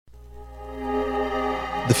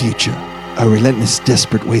The future, a relentless,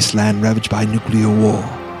 desperate wasteland ravaged by nuclear war.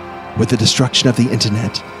 With the destruction of the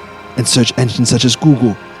internet and search engines such as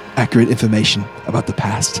Google, accurate information about the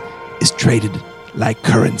past is traded like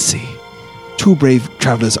currency. Two brave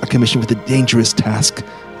travelers are commissioned with the dangerous task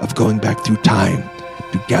of going back through time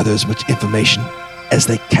to gather as much information as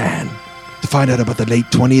they can to find out about the late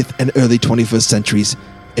 20th and early 21st centuries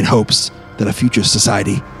in hopes that a future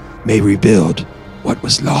society may rebuild what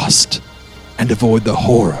was lost and avoid the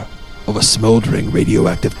horror of a smoldering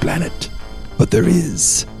radioactive planet. But there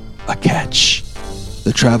is a catch.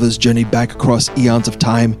 The travelers' journey back across eons of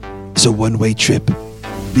time is a one-way trip,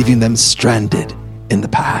 leaving them stranded in the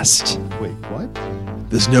past. Wait, what?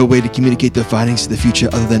 There's no way to communicate their findings to the future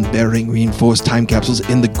other than burying reinforced time capsules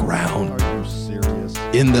in the ground. Are you serious?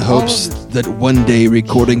 In the hopes that one day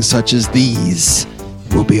recordings such as these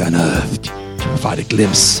will be unearthed to provide a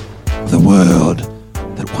glimpse of the world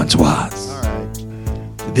that once was. All right.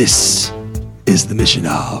 This is the mission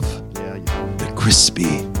of the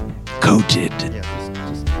crispy, coated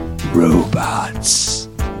robots.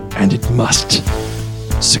 And it must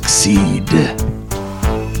succeed.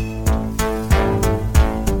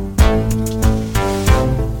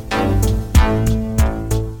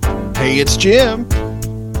 Hey, it's Jim.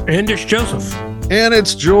 And it's Joseph. And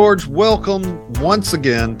it's George. Welcome once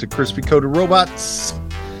again to Crispy Coated Robots.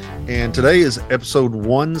 And today is episode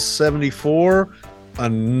 174.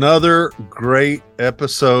 Another great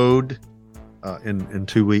episode in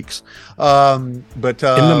 2 weeks. But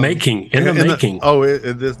in the making. In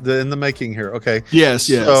the making here. Okay. Yes.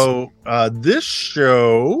 So this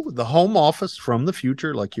show, the home office from the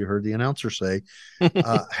future, like you heard the announcer say,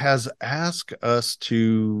 has asked us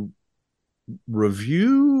to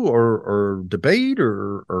review or debate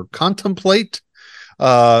or contemplate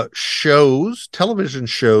television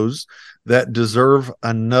shows that deserve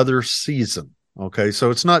another season. Okay, so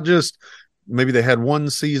it's not just maybe they had one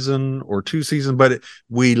season or two seasons, but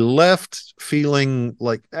we left feeling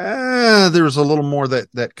like there's a little more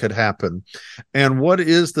that could happen. And what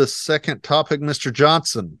is the second topic, Mr.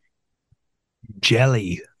 Johnson?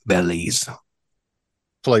 Jelly bellies.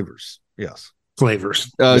 Flavors, yes.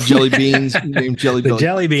 Flavors. Jelly beans named Jelly Belly. The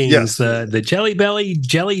jelly beans, Yes. the jelly belly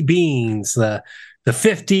jelly beans, the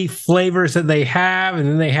 50 flavors that they have, and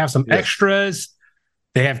then they have some extras.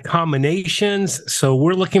 They have combinations. So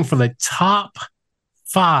we're looking for the top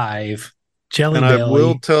 5 jelly belly And I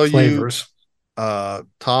will tell flavors. you,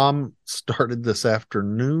 Tom started this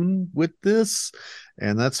afternoon with this,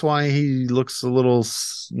 and that's why he looks a little,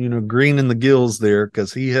 green in the gills there,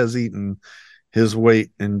 because he has eaten his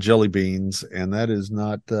weight in jelly beans, and that is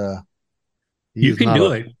not. You can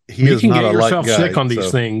do it. He You is can not get a light yourself guy, sick on so, these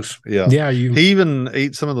things. Yeah, Yeah. He even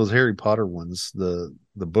ate some of those Harry Potter ones, the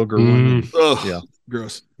booger one. Ugh, Yeah.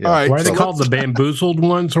 gross. Yeah. All right. Why are they called the bamboozled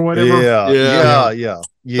ones or whatever? Yeah. That one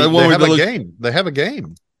They where have they a look- game. They have a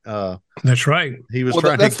game. That's right. He was Well,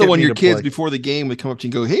 trying. that's to the get one me your to kids play. before the game would come up to you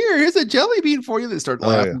and go, here's a jelly bean for you. They start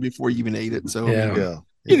laughing before you even ate it. So Yeah. Yeah.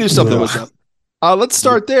 you knew something Yeah. was up. Let's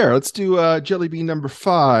start there. Let's do jelly bean number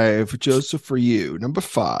 5. Joseph, for you. Number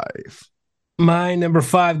 5. My number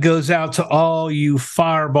 5 goes out to all you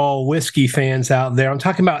Fireball whiskey fans out there. I'm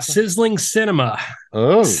talking about sizzling cinema.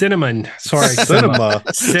 Oh, Cinnamon. Sorry. cinema.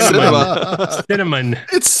 Cinnamon.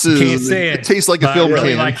 It's Can't say it. It tastes like a I film really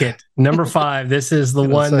can. like it. Number 5. This is the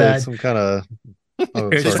Gonna one say that some kind of. Oh,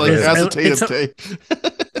 It's Tastes sorry. like it's- acetate it's of tape.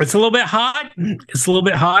 it's a little bit hot. It's a little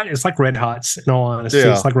bit hot. It's like Red Hots, in all honesty.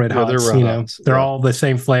 Yeah. It's like Red Yeah, Hots. they're Red you know, Hots. they're Yeah. all the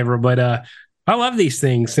same flavor. But I love these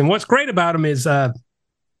things. And what's great about them is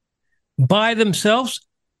by themselves,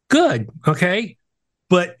 good. Okay.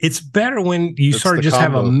 But it's better when you It's sort of the just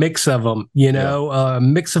have a combo. mix of them, a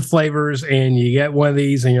mix of flavors, and you get one of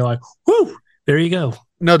these and you're like, whoo, there you go.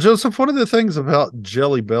 Now, Joseph, one of the things about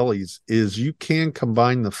Jelly Bellies is you can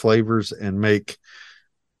combine the flavors and make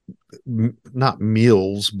not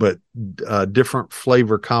meals, but different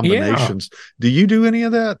flavor combinations. Do you do any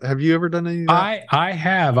of that? Have you ever done any of that? I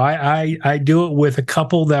have. I do it with a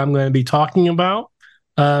couple that I'm going to be talking about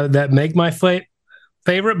that make my favorite.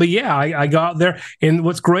 But yeah, I got there. And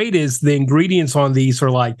what's great is the ingredients on these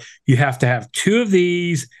are like, you have to have 2 of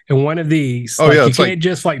these and 1 of these. Oh, like, yeah, you it's can't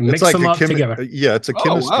just like mix them up together. Yeah, it's a Oh,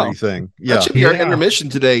 chemistry wow. thing. Yeah. That should be our Yeah. intermission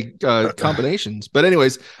today, combinations. But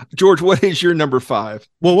anyways, George, what is your number 5?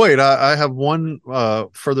 Well, wait, I have one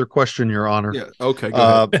further question, Your Honor. Yeah. Okay.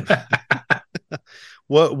 Go ahead.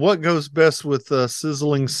 What goes best with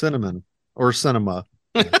sizzling cinnamon or cinema?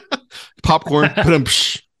 Popcorn.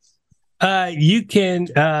 You can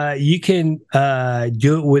do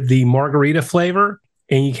it with the margarita flavor,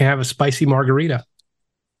 and you can have a spicy margarita.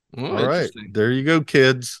 Oh, All right, interesting. there you go,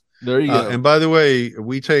 kids. There you go. And by the way,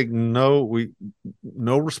 we take no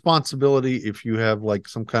responsibility if you have like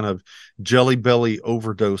some kind of Jelly Belly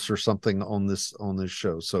overdose or something on this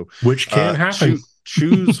show. So which can happen.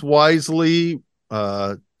 Choose wisely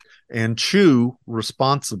and chew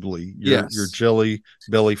responsibly your Jelly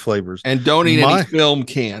Belly flavors. And don't eat any film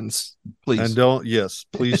cans, please. And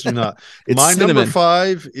please do not. My number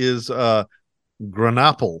 5 is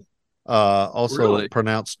Granapple. Also really?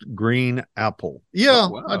 Pronounced green apple. Yeah,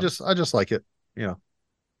 wow. I just like it. Yeah,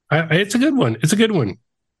 it's a good one. It's a good one.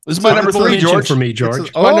 This is my number 3, George. For me,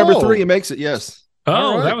 George. My number 3. It makes it. Yes.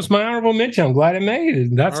 Oh, right. That was my honorable mention. I'm glad it made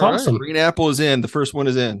it. That's awesome. Green apple is in. The first one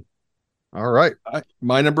is in. All right.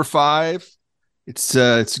 My number 5.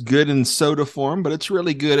 It's good in soda form, but it's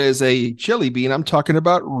really good as a jelly bean. I'm talking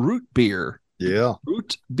about root beer. Yeah,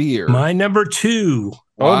 root beer. My number 2.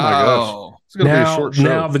 Wow. Oh my gosh. It's going to be a short show.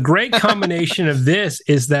 Now, the great combination of this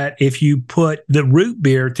is that if you put the root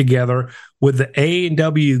beer together with the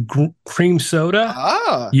A&W cream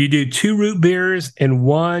soda, you do 2 root beers and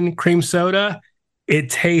 1 cream soda. It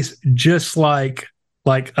tastes just like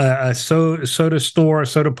a soda store, a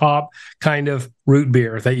soda pop kind of root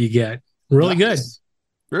beer that you get. Really good.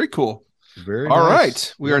 Very cool. Very All nice.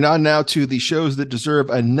 right. We are now to the shows that deserve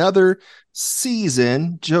another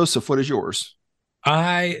season. Joseph, what is yours?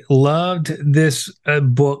 I loved this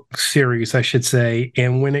book series, I should say.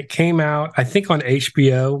 And when it came out, I think on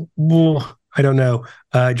HBO, I don't know,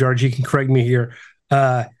 George, you can correct me here.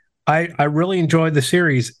 I really enjoyed the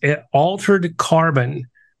series. Altered Carbon.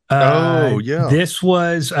 This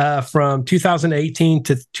was from 2018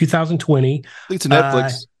 to 2020. I think it's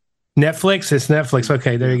Netflix. It's Netflix.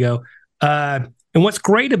 Okay, there you go. And what's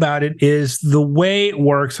great about it is the way it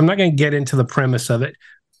works. I'm not going to get into the premise of it.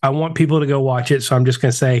 I want people to go watch it, so I'm just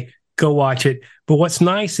going to say, go watch it. But what's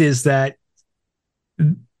nice is that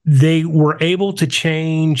they were able to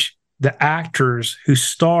change the actors who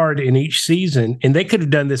starred in each season, and they could have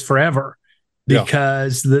done this forever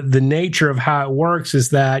because the nature of how it works is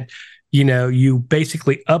that, you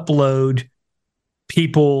basically upload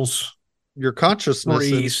your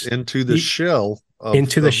consciousness into the shell.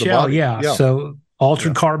 Into the shell, yeah. So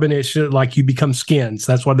Altered Carbon is like you become skins.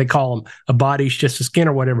 That's what they call them. A body's just a skin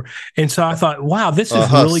or whatever. And so I thought, wow, this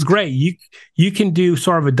is really great. You can do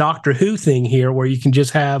sort of a Doctor Who thing here where you can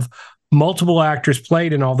just have multiple actors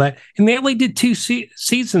played and all that. And they only did 2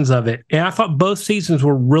 seasons of it. And I thought both seasons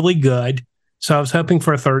were really good. So I was hoping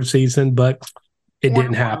for a 3rd season, but it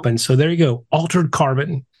didn't happen. So there you go. Altered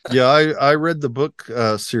Carbon. Yeah, I read the book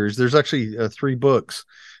series. There's actually 3 books.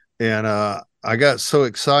 And I got so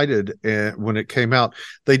excited when it came out.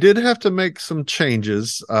 They did have to make some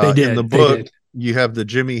changes. In the book, you have the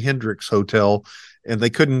Jimi Hendrix Hotel, and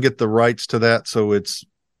they couldn't get the rights to that. So it's,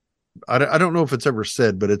 I don't know if it's ever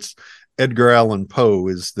said, but it's Edgar Allan Poe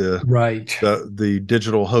is the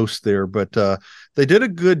digital host there. But they did a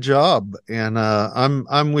good job, and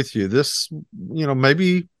I'm with you. This,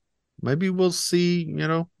 maybe we'll see,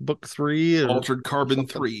 book 3, Altered Carbon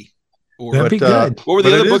 3. That'd be good. What were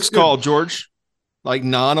the other books called, George? Like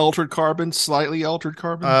non-altered carbon, slightly altered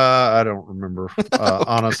carbon? I don't remember.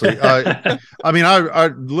 Honestly, I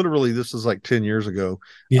literally, this is like 10 years ago.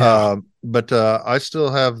 Yeah. But I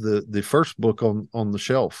still have the first book on the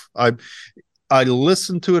shelf. I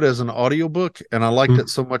listened to it as an audiobook, and I liked it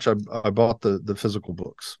so much I bought the physical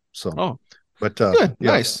books. So, good,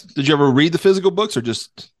 nice. Did you ever read the physical books or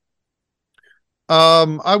just?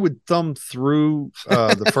 I would thumb through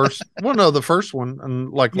the first the first one,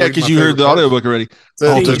 and because you heard the audiobook already.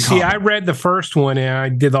 See, I read the first one and I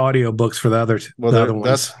did the audiobooks for the other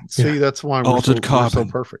ones. That's why we're so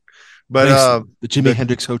perfect. But the Jimi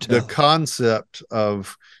Hendrix Hotel. The concept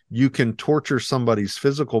of you can torture somebody's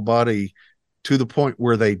physical body to the point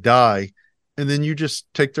where they die, and then you just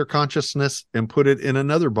take their consciousness and put it in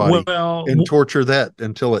another body and torture that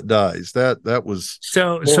until it dies. That was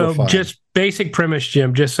so just basic premise,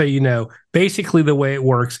 Jim, just so you know. Basically the way it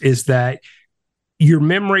works is that your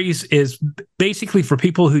memories is basically for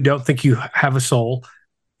people who don't think you have a soul.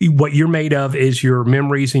 What you're made of is your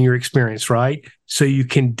memories and your experience, right? So you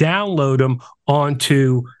can download them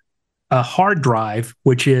onto a hard drive,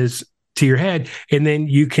 which is to your head, and then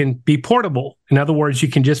you can be portable. In other words, you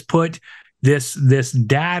can just put this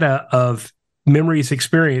data of memories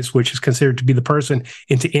experience, which is considered to be the person,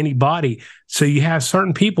 into any body. So you have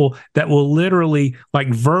certain people that will literally like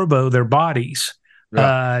verbo their bodies.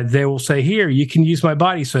 Yeah. They will say, here, you can use my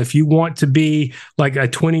body. So if you want to be like a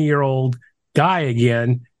 20-year-old guy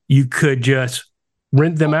again, you could just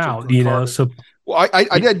rent them out, So Well,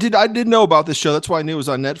 I did know about this show. That's why I knew it was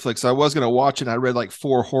on Netflix. I was going to watch it. And I read like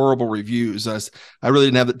 4 horrible reviews. I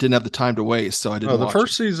really didn't have the time to waste, so I didn't. The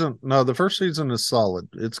first season is solid.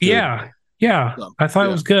 It's good. Yeah. So, I thought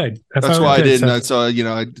it was good. That's why I didn't. So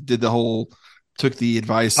I did took the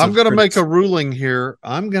advice. I'm going to make a ruling here.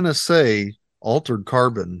 I'm going to say Altered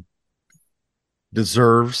Carbon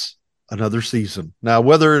deserves another season. Now,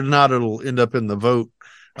 whether or not it'll end up in the vote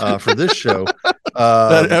for this show,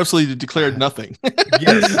 that absolutely declared nothing.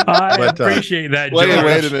 Yes, I appreciate that. Wait a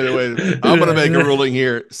minute. I'm going to make a ruling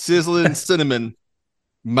here. Sizzling Cinnamon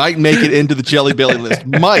might make it into the Jelly Belly list.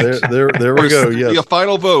 Might. There we go. Yes. Be a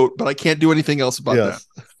final vote, but I can't do anything else about that.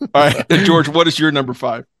 All right, George, what is your number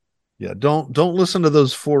 5? Yeah, don't listen to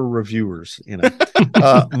those 4 reviewers.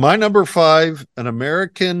 My number 5, an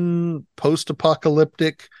American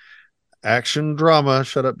post-apocalyptic action drama.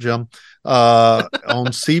 Shut up, Jim. On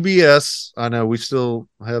CBS. I know we still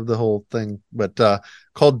have the whole thing, but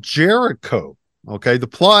called Jericho. Okay, the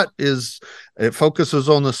plot it focuses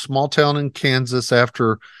on the small town in Kansas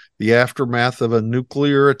after the aftermath of a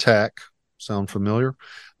nuclear attack. Sound familiar?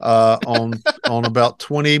 On about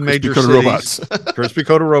 20 major cities. Robots. Crispy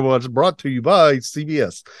Coated Robots, brought to you by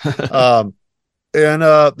CBS. And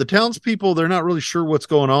the townspeople, they're not really sure what's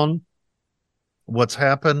going on, what's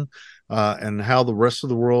happened, and how the rest of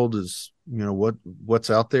the world is, what's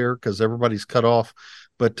out there, because everybody's cut off.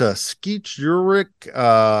 But Skeet Ulrich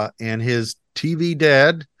and his TV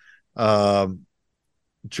dad,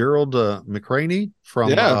 Gerald McRaney from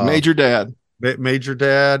Major Dad. Major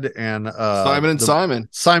Dad and Simon and Simon.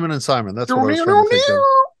 That's what I was trying to think of.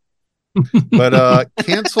 But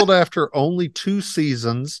canceled after only 2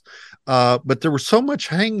 seasons. But there was so much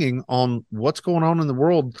hanging on what's going on in the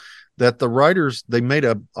world that the writers, they made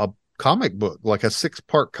a comic book, like a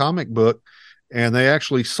 6-part comic book, and they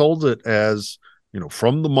actually sold it as,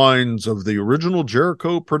 from the minds of the original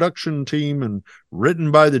Jericho production team and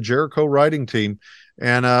written by the Jericho writing team.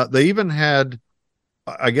 And they even had,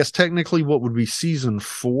 I guess, technically what would be season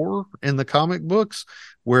 4 in the comic books,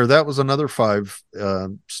 where that was another 5-issue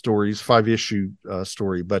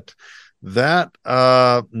story. But that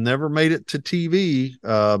never made it to TV.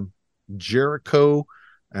 Jericho,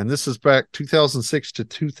 and this is back 2006 to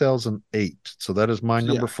 2008. So that is my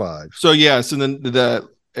number 5. So yes, and then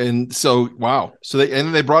wow. So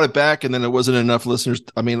they brought it back, and then it wasn't enough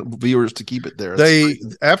viewers to keep it there.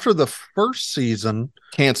 After the first season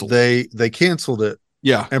canceled. They canceled it.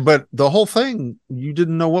 Yeah. But the whole thing, you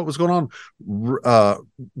didn't know what was going on.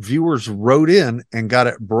 Viewers wrote in and got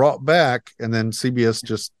it brought back, and then CBS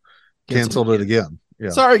just canceled it again. Yeah.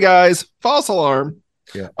 Sorry, guys. False alarm.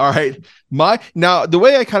 Yeah. All right. Now, the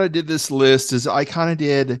way I kind of did this list is I kind of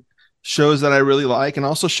did shows that I really like, and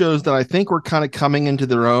also shows that I think were kind of coming into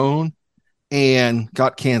their own and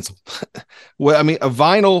got canceled. Well, a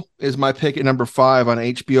Vinyl is my pick at number 5 on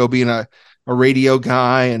HBO, being a radio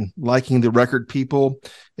guy and liking the record people.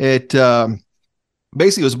 It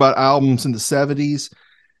basically was about albums in the 70s,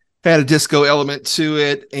 had a disco element to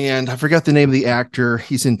it, and I forgot the name of the actor.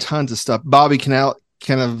 He's in tons of stuff. Bobby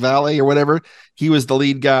Cannavale or whatever. He was the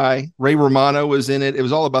lead guy. Ray Romano was in it. It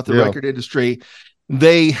was all about the record industry.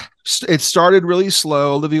 It started really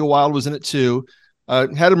slow. Olivia Wilde was in it too.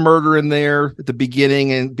 Had a murder in there at the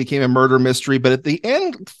beginning and became a murder mystery. But at the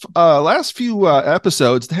end, last few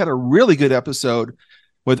episodes, they had a really good episode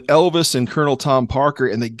with Elvis and Colonel Tom Parker.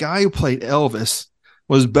 And the guy who played Elvis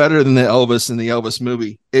was better than the Elvis in the Elvis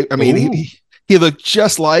movie. He looked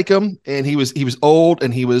just like him, and he was old,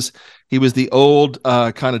 and he was the old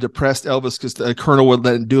kind of depressed Elvis, because the Colonel wouldn't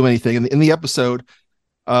let him do anything. In the episode,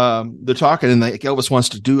 they're talking, and Elvis wants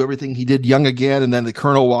to do everything he did young again, and then the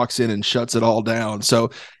Colonel walks in and shuts it all down.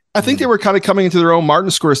 So I think they were kind of coming into their own.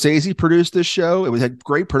 Martin Scorsese produced this show. It had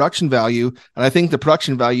great production value, and I think the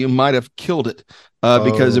production value might have killed it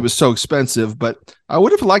because it was so expensive. But I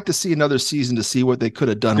would have liked to see another season to see what they could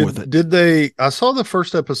have done with it. I saw the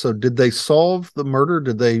first episode. Did they solve the murder?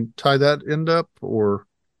 Did they tie that end up, or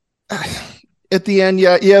at the end?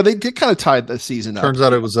 Yeah, they did kind of tie the season up. Turns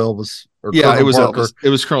out it was Elvis. It was Parker. Elvis. It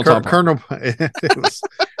was Colonel Tom Parker. It was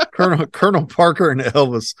Colonel Parker and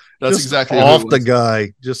Elvis. That's exactly off the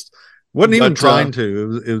guy. Just wasn't even trying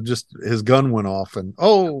to. It was just his gun went off, and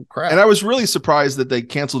oh crap! And I was really surprised that they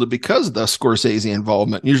canceled it because of the Scorsese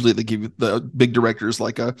involvement. Usually they give the big directors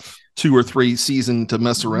like a 2 or 3 season to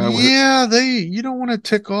mess around with. Yeah, you don't want to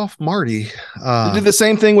tick off Marty. They did the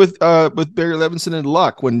same thing with Barry Levinson and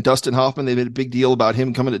Luck when Dustin Hoffman. They made a big deal about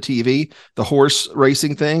him coming to TV, the horse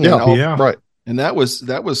racing thing. Right. And that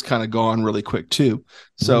was kind of gone really quick too.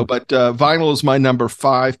 So, but Vinyl is my number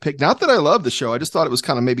 5 pick. Not that I love the show. I just thought it was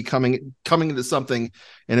kind of maybe coming into something,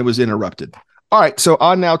 and it was interrupted. All right, so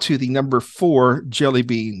on now to the number 4 jelly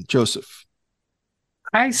bean, Joseph.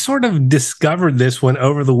 I sort of discovered this one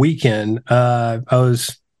over the weekend. I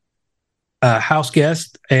was a house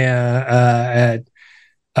guest at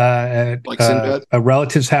a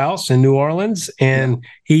relative's house in New Orleans, and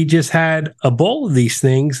he just had a bowl of these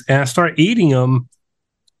things, and I started eating them,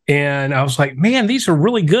 and I was like, man, these are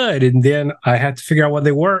really good. And then I had to figure out what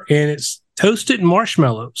they were, and it's toasted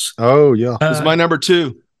marshmallows. Oh, yeah. This is my number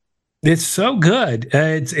 2. It's so good.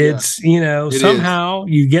 It's somehow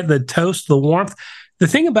you get the toast, the warmth. The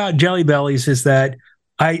thing about Jelly Bellies is that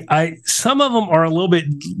I some of them are a little bit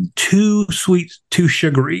too sweet, too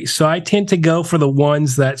sugary. So I tend to go for the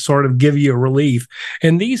ones that sort of give you a relief.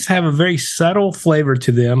 And these have a very subtle flavor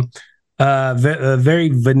to them, a very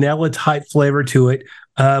vanilla type flavor to it.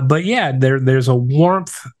 But yeah, there's a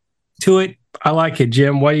warmth to it. I like it,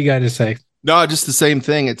 Jim. What do you got to say? No, just the same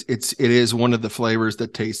thing. It is one of the flavors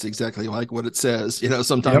that tastes exactly like what it says.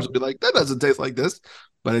 Sometimes we'll be like, that doesn't taste like this,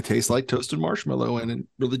 but it tastes like toasted marshmallow, and it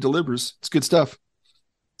really delivers. It's good stuff.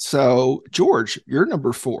 So, George, you're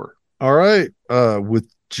number 4. All right.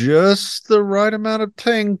 With just the right amount of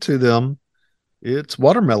tang to them, it's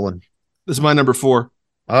watermelon. This is my number 4.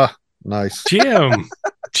 Ah, nice.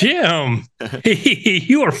 Jim,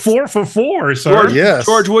 you are 4 for 4, sir. George, yes.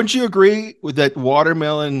 George, wouldn't you agree with that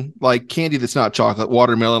watermelon, like candy that's not chocolate,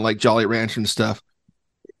 watermelon like Jolly Rancher and stuff?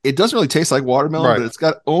 It doesn't really taste like watermelon, but it's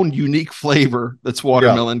got own unique flavor that's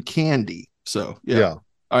watermelon candy. So, yeah.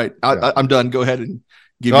 All right, I'm done. Go ahead and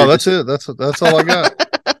give that's it. That's all I got.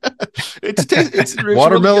 It's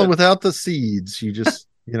watermelon really without the seeds. You just,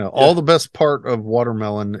 all the best part of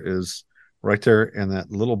watermelon is right there in that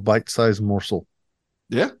little bite-sized morsel.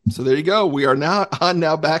 Yeah. So there you go. We are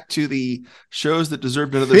now back to the shows that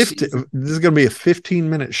deserved another season. This is going to be a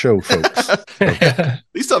 15-minute show, folks. At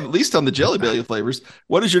least on the Jelly Belly flavors.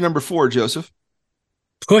 What is your number 4, Joseph?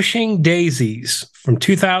 Pushing Daisies from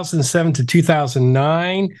 2007 to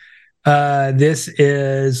 2009. This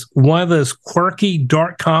is one of those quirky,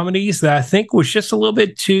 dark comedies that I think was just a little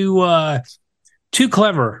bit too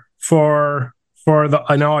clever for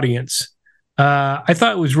an audience. I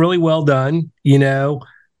thought it was really well done.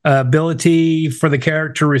 Ability for the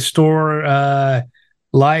character to restore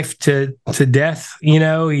life to death.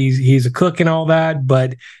 He's a cook and all that,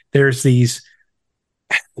 but there's these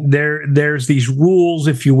rules,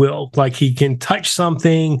 if you will. Like he can touch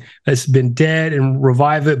something that's been dead and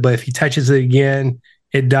revive it, but if he touches it again,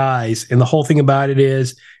 it dies. And the whole thing about it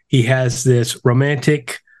is he has this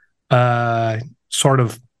romantic sort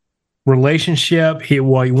of relationship. He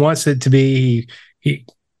wants it to be. He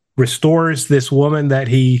restores this woman that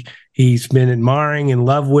he's been admiring, in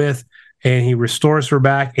love with, and he restores her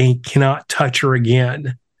back, and he cannot touch her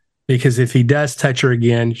again, because if he does touch her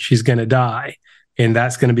again, she's going to die, and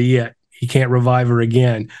that's going to be it. He can't revive her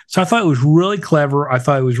again. So I thought it was really clever. I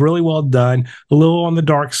thought it was really well done. A little on the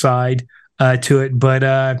dark side to it,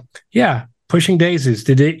 but Pushing Daisies.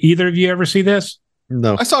 Did either of you ever see this?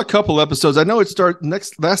 No, I saw a couple episodes. I know it started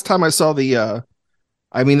last time I saw the.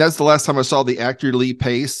 That's the last time I saw the actor Lee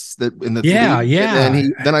Pace that in the lead.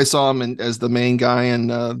 And then I saw him as the main guy in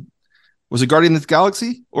was it Guardians of the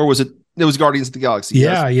Galaxy, or was it Guardians of the Galaxy?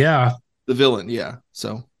 Yeah. The villain, yeah.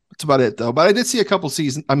 So that's about it though. But I did see a couple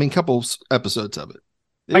episodes of it.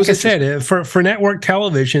 Like I said, for network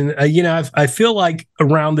television, I feel like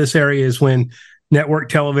around this area is when network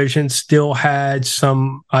television still had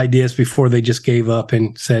some ideas before they just gave up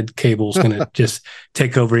and said cable's going to just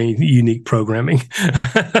take over any unique programming.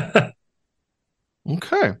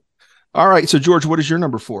 Okay. All right. So, George, what is your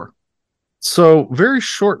number 4? So, very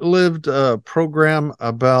short-lived program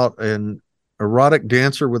about an erotic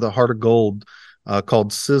dancer with a heart of gold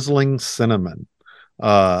called Sizzling Cinnamon.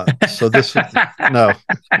 So this no,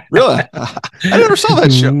 really, I never saw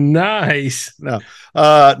that show. Nice.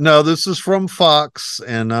 No, this is from Fox,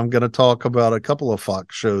 and I'm going to talk about a couple of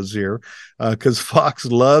Fox shows here because Fox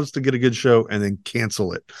loves to get a good show and then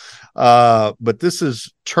cancel it. But this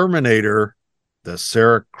is Terminator, the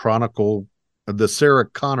Sarah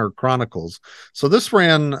Connor Chronicles. So this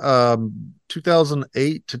ran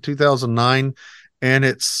 2008 to 2009. And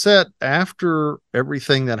it's set after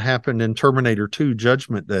everything that happened in Terminator 2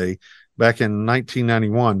 Judgment Day back in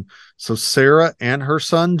 1991. So Sarah and her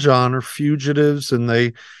son John are fugitives, and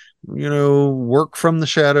they, work from the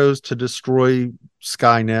shadows to destroy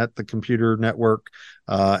Skynet, the computer network,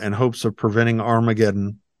 in hopes of preventing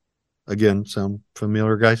Armageddon. Again, sound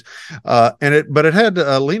familiar, guys? But it had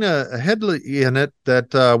Lena Headey in it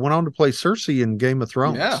that went on to play Cersei in Game of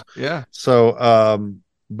Thrones. Yeah. So,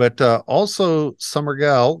 but also Summer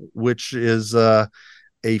Gal, which is a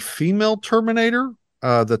female Terminator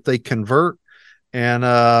that they convert,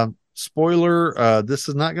 And spoiler, this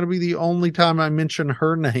is not going to be the only time I mention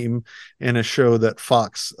her name in a show that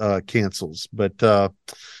Fox cancels. But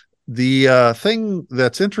the thing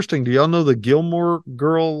that's interesting, do y'all know the Gilmore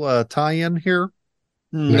Girl tie-in here?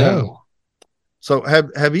 No. So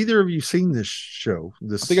have either of you seen this show?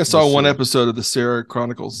 I think I saw one episode of the Sarah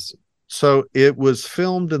Chronicles. So it was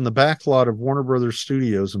filmed in the back lot of Warner Brothers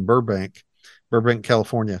Studios in Burbank,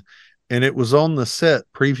 California. And it was on the set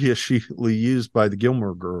previously used by the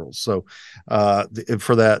Gilmore Girls. So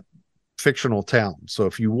for that fictional town. So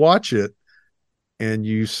if you watch it and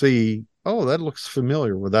you see, oh, that looks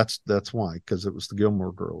familiar, well, that's why, because it was the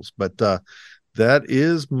Gilmore Girls. But that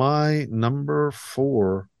is my number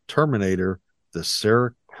 4, Terminator, the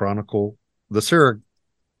Sarah Chronicle.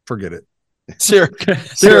 Forget it. Sarah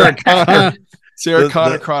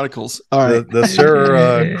Connor Chronicles. All right. The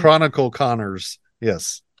Sarah Chronicle Connors.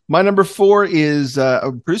 Yes. My number 4 is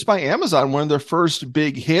produced by Amazon, one of their first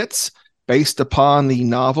big hits, based upon the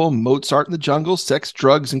novel Mozart in the Jungle, Sex,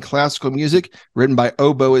 Drugs, and Classical Music, written by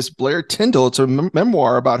oboist Blair Tyndall. It's a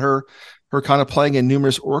memoir about her kind of playing in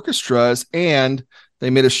numerous orchestras, and they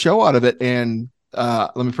made a show out of it. And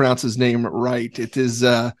let me pronounce his name right. It is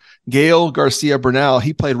Gael Garcia Bernal.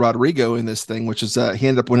 He played Rodrigo in this thing, which is he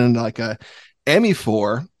ended up winning like a Emmy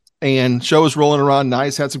for. And show was rolling around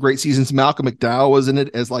nice, had some great seasons. Malcolm McDowell was in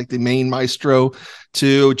it as like the main maestro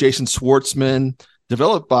too. Jason Schwartzman,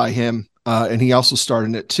 developed by him, and he also starred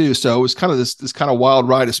in it too. So it was kind of this kind of wild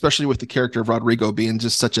ride, especially with the character of Rodrigo being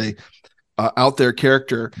just such a out there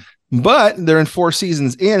character. But they're in 4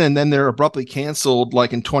 seasons in, and then they're abruptly canceled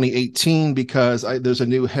like in 2018 because there's a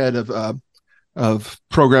new head of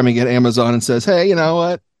programming at Amazon and says, hey, you know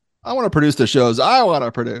what? I want to produce the shows I want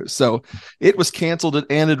to produce. So it was canceled. It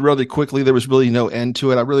ended really quickly. There was really no end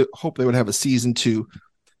to it. I really hope they would have a season to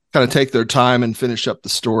kind of take their time and finish up the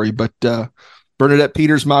story. But Bernadette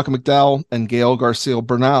Peters, Malcolm McDowell, and Gael Garcia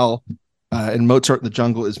Bernal and Mozart in the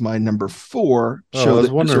Jungle is my number 4 show. I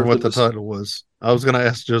was wondering what the title was. I was going to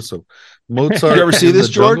ask Joseph. Mozart. Did you ever see this,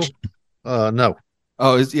 George? No.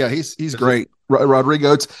 Oh, he's great.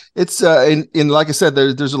 Rodrigo. It's in like I said,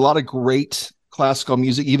 there's a lot of great classical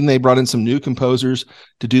music. Even they brought in some new composers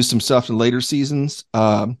to do some stuff in later seasons.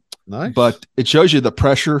 Nice. But it shows you the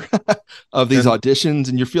pressure of these auditions,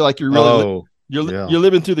 and you feel like you're really you're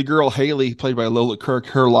living through the girl Haley, played by Lola Kirk,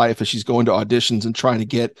 her life as she's going to auditions and trying to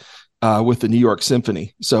get with the New York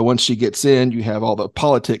Symphony. So once she gets in, you have all the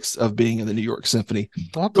politics of being in the New York Symphony.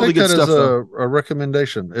 I'll take that as a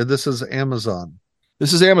recommendation. This is Amazon.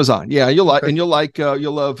 This is Amazon. Yeah, you'll love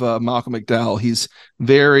Malcolm McDowell. He's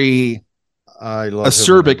very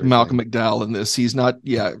acerbic Malcolm McDowell in this. He's not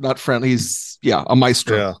friendly. He's a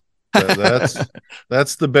maestro. Yeah,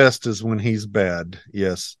 that's the best is when he's bad.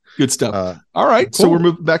 Yes, good stuff. All right, cool. So we're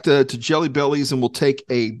moving back to Jelly Bellies, and we'll take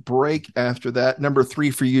a break after that. Number 3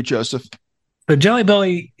 for you, Joseph. The Jelly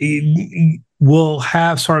Belly will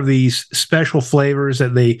have sort of these special flavors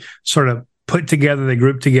that they sort of put together. They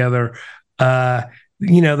group together.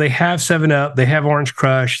 They have 7-Up, they have Orange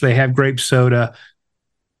Crush, they have grape soda.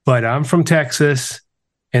 But I'm from Texas,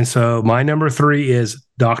 and so my number 3 is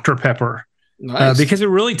Dr. Pepper. Nice. Because it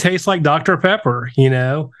really tastes like Dr. Pepper,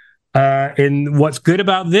 and what's good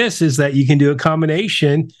about this is that you can do a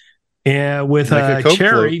combination with a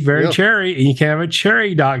cherry, cherry, and you can have a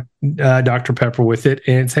cherry Dr. Pepper with it,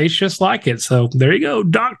 and it tastes just like it. So there you go,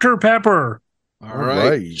 Dr. Pepper. All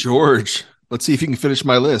right, George, let's see if you can finish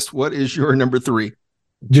my list. What is your number 3?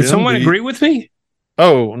 Did someone agree with me?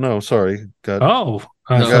 Oh, no, sorry. I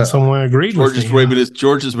thought someone agreed with me.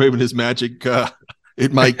 George is waving his magic.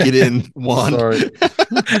 It might get in one. Sorry.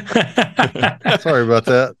 Sorry about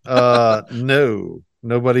that. No,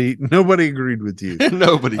 nobody agreed with you.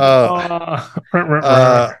 Nobody.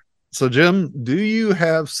 So Jim, do you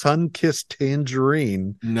have Sun-Kissed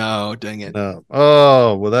Tangerine? No, dang it. No.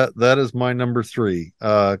 Oh, well that is my number 3.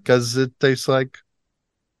 Because it tastes like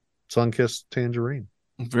Sun-Kissed Tangerine.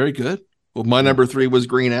 Very good. Well, my number 3 was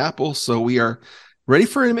Green Apple. So we are ready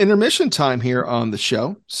for an intermission time here on the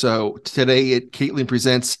show. So today Caitlin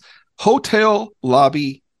presents Hotel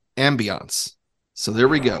Lobby Ambiance. So there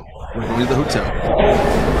we go. We're going to the hotel.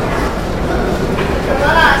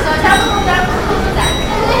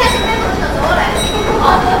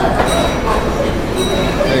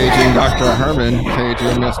 Paging Dr. Herman.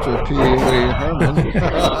 Paging Mr. P. Herman.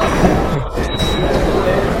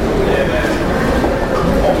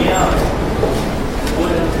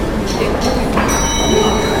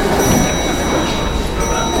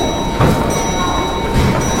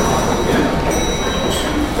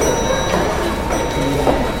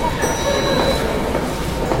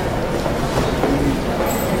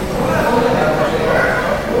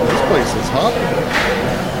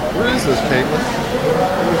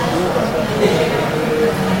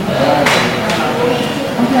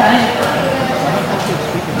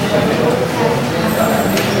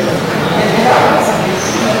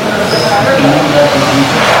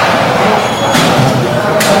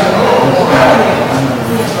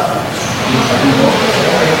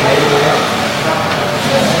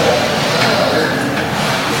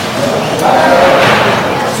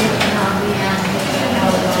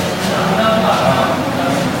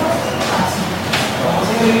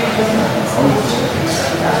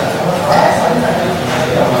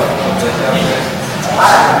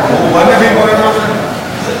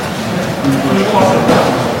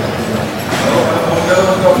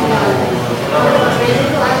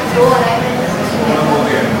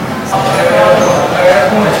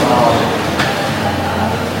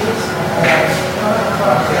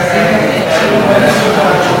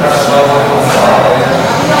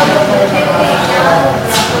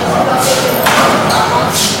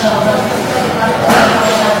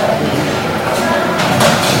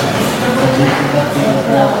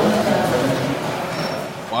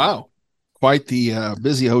 Wow. Quite the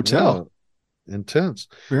busy hotel. Yeah. Intense.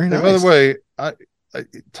 Very nice. By the way,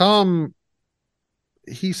 Tom,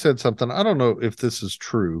 he said something. I don't know if this is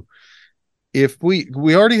true. If we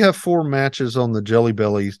already have 4 matches on the Jelly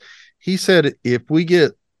Bellies, he said if we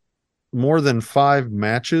get more than 5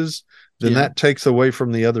 matches, then that takes away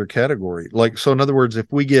from the other category. Like, so in other words, if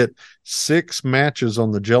we get 6 matches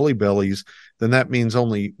on the Jelly Bellies, then that means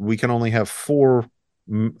we can only have 4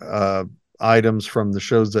 items from the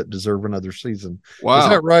shows that deserve another season. Wow. Is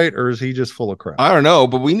that right, or is he just full of crap? I don't know,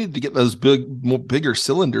 but we need to get those bigger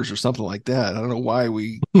cylinders or something like that. I don't know why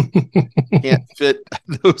we can't fit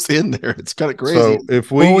those in there. It's kind of crazy. So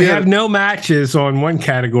if we have no matches on one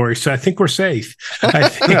category, so I think we're safe.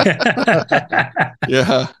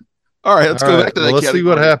 Yeah. All right, let's go back to that. Let's see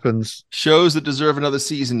what happens. Shows that deserve another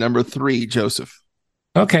season. Number 3, Joseph.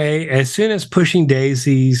 Okay, as soon as Pushing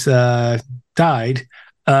Daisies died,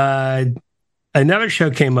 another show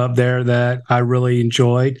came up there that I really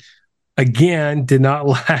enjoyed. Again, did not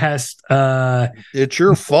last. It's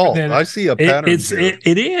your fault. I see a pattern.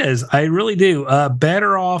 It is. I really do.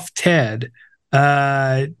 Better Off Ted.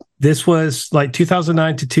 This was like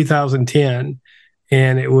 2009 to 2010,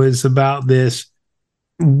 and it was about this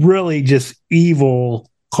really just evil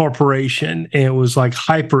corporation. And it was like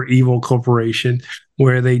hyper evil corporation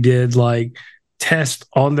where they did like test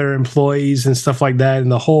on their employees and stuff like that.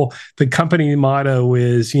 And the company motto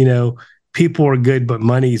is, people are good, but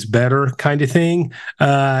money's better kind of thing.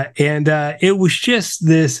 And it was just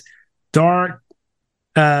this dark,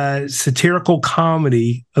 satirical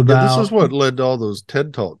comedy about. This is what led to all those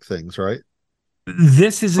TED Talk things, right?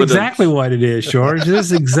 This is exactly what it is, George. This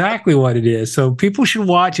is exactly what it is. So people should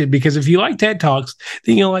watch it, because if you like TED Talks,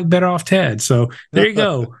 then you'll like Better Off Ted. So there you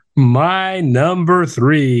go. My number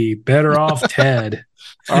 3, Better Off Ted.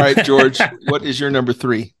 All right, George, what is your number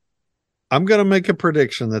 3? I'm going to make a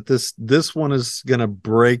prediction that this one is going to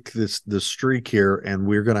break the streak here, and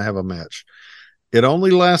we're going to have a match. It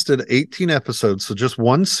only lasted 18 episodes, so just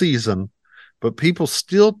one season, but people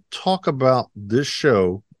still talk about this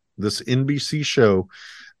show, this NBC show,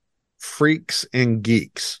 Freaks and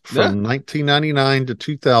Geeks, from 1999 to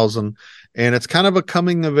 2000. And it's kind of a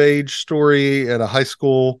coming of age story at a high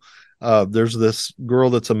school. There's this girl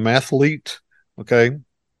that's a mathlete, okay?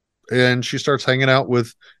 And she starts hanging out with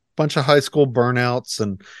a bunch of high school burnouts,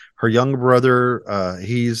 and her younger brother,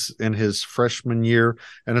 he's in his freshman year,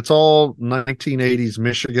 and it's all 1980s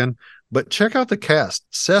Michigan. But check out the cast.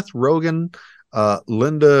 Seth Rogen,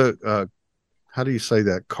 Linda, how do you say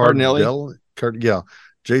that? Cardinelli.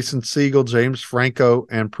 Jason Segel, James Franco,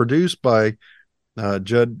 and produced by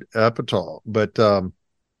Judd Apatow. But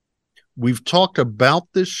we've talked about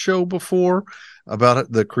this show before,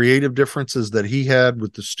 about the creative differences that he had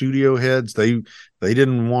with the studio heads. They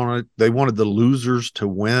didn't want it. They wanted the losers to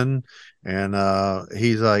win. And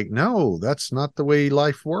he's like, no, that's not the way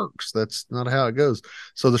life works. That's not how it goes.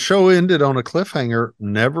 So the show ended on a cliffhanger,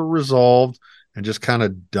 never resolved, and just kind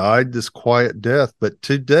of died this quiet death. But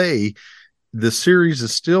today, the series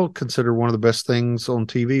is still considered one of the best things on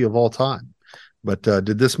TV of all time. But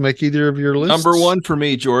did this make either of your lists? Number 1 for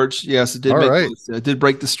me, George. Yes, it did. It did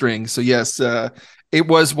break the string. So yes, it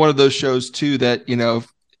was one of those shows too that,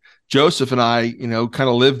 Joseph and I, kind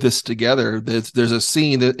of lived this together. There's a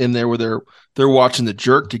scene in there where they're watching The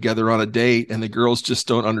Jerk together on a date, and the girls just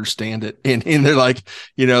don't understand it. And they're like,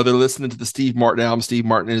 they're listening to the Steve Martin album. Steve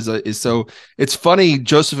Martin is so, it's funny.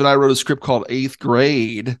 Joseph and I wrote a script called 8th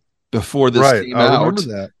Grade before this came out. I remember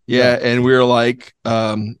that. Yeah, and we were like,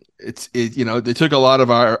 they took a lot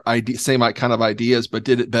of our same kind of ideas, but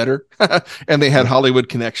did it better. And they had Hollywood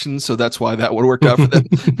connections, so that's why that would work out for them.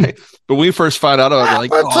 But when we first found out about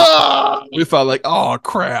it, we felt like, oh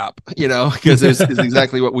crap, because it's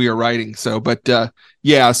exactly what we were writing. So, but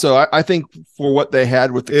so I think for what they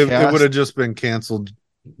had with the cast, it would have just been canceled,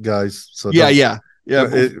 guys. So yeah.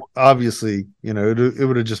 Obviously, it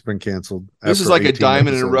would have just been canceled. This is like a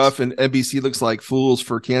diamond in the rough, and NBC looks like fools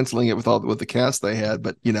for canceling it with the cast they had.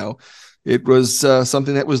 But it was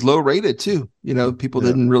something that was low rated too. People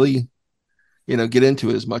didn't really, get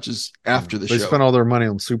into it as much as after the show. They spent all their money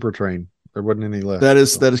on Super Train. There wasn't any left. That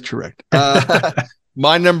is correct.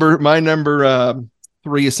 My number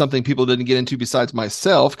 3 is something people didn't get into besides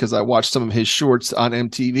myself, because I watched some of his shorts on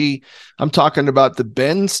MTV. I'm talking about the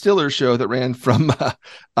Ben Stiller show that ran from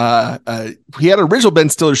he had an original Ben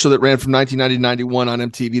Stiller show that ran from 1990 to 91 on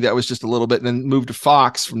MTV. That was just a little bit, and then moved to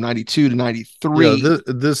Fox from 92 to 93. Yeah,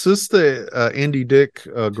 this is the Andy Dick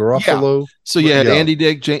Garofalo. Yeah. So you had Andy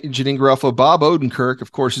Dick, Janine Garofalo, Bob Odenkirk,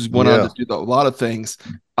 of course, who's went on to do a lot of things.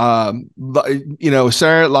 Saturday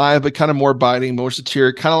Night Live, but kind of more biting, more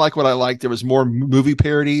satiric, kind of like what I liked. There was more movie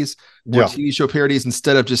parodies, more TV show parodies,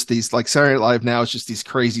 instead of just these, like Saturday Night Live now, it's just these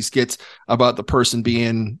crazy skits about the person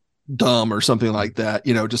being dumb or something like that,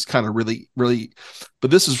 just kind of really, really, but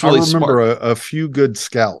this is really I remember smart. A Few Good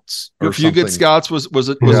Scouts. A Few Good Scouts was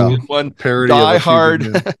a good one. Parody Die Hard,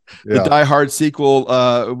 the Die Hard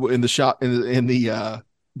sequel in the shop in the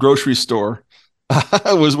grocery store.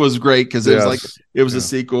 was great because it was a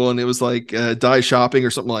sequel, and it was like Die Shopping or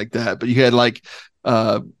something like that. But you had like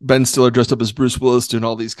Ben Stiller dressed up as Bruce Willis doing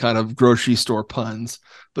all these kind of grocery store puns.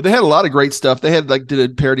 But they had a lot of great stuff. They had did a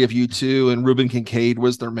parody of U2, and Ruben Kincaid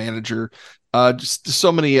was their manager. Just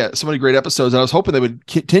so many great episodes. And I was hoping they would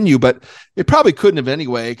continue, but it probably couldn't have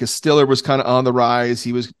anyway, because Stiller was kind of on the rise.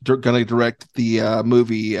 He was going to direct the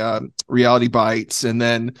movie Reality Bites, and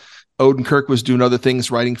then Odenkirk was doing other things,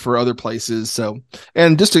 writing for other places. So,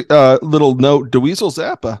 and just a little note, DeWeasel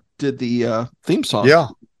Zappa did the theme song. Yeah,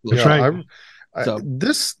 that's right.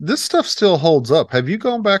 This stuff still holds up. Have you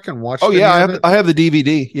gone back and watched? Oh yeah, I have the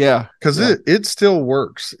DVD. Yeah, because it still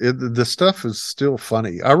works. The stuff is still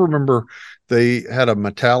funny. I remember they had a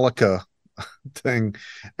Metallica thing,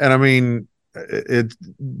 and I mean,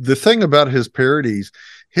 the thing about his parodies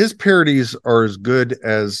are as good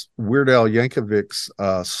as Weird Al Yankovic's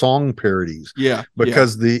song parodies. Yeah,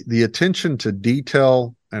 because the attention to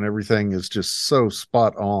detail and everything is just so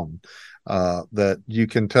spot on that you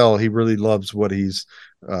can tell he really loves what he's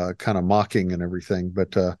kind of mocking and everything.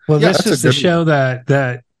 But this is the show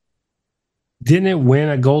that didn't it win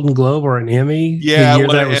a Golden Globe or an Emmy? Yeah, the year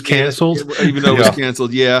that was canceled. Even though it was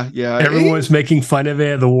canceled. Yeah. Everyone's making fun of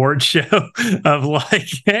it at the award show of like,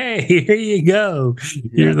 hey, here you go.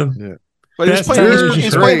 You're the But he's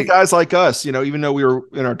playing to guys like us, even though we were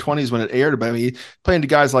in our 20s when it aired. But I mean, playing to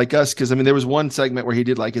guys like us, because I mean, there was one segment where he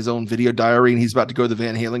did like his own video diary, and he's about to go to the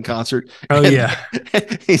Van Halen concert. Oh, and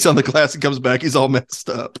he's on the glass and comes back. He's all messed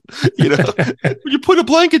up. When you put a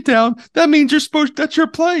blanket down, that means that's your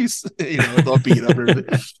place. It's all beat up.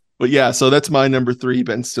 But yeah, so that's my number 3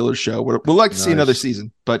 Ben Stiller show. We'll like to see another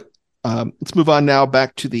season, but let's move on now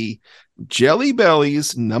back to the Jelly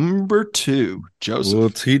Bellies number 2, Joseph. Well,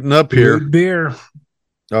 it's heating up here. Root beer.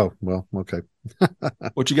 Oh, well, okay.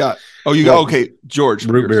 What you got? Oh, you got okay, George.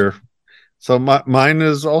 Root beer. So mine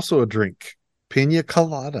is also a drink. Pina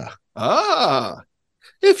colada. Ah,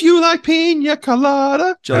 if you like pina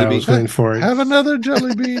colada, jelly bean. For it. Have another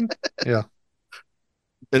jelly bean. Yeah.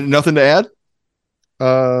 And nothing to add.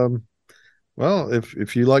 Well,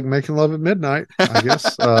 if you like making love at midnight, I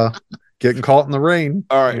guess. Getting caught in the rain.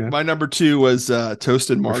 All right. My number 2 was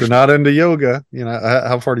toasted marshmallows. If you're not into yoga,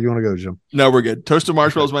 how far do you want to go, Jim? No, we're good. Toasted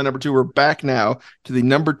marshmallows is my number 2. We're back now to the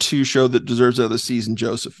number 2 show that deserves another season,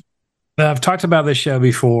 Joseph. I've talked about this show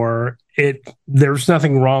before. There's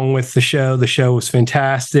nothing wrong with the show. The show was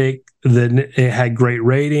fantastic. It had great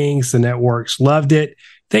ratings. The networks loved it.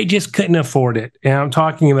 They just couldn't afford it. And I'm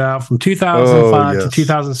talking about from 2005 to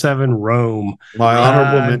 2007, Rome. My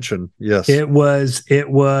honorable mention. Yes. It was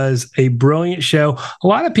a brilliant show. A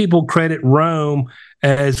lot of people credit Rome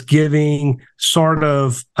as giving sort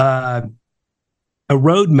of a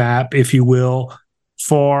roadmap, if you will,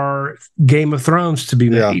 for Game of Thrones to be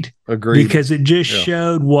made. Agreed. Because it just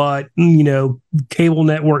showed what, cable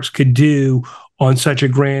networks could do on such a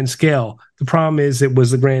grand scale. The problem is it was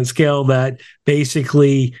the grand scale that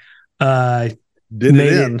basically made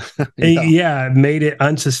it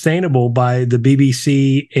unsustainable by the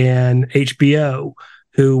BBC and HBO.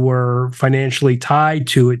 who were financially tied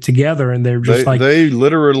to it together, and they're just they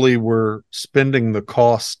literally were spending the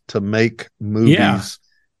cost to make movies,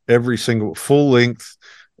 every single full length,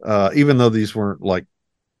 even though these weren't like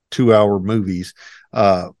 2-hour movies.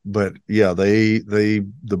 But yeah, the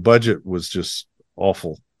budget was just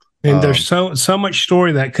awful. And there's so much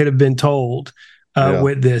story that could have been told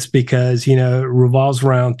with this, because it revolves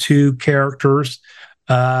around two characters.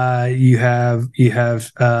 You have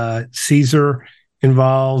Caesar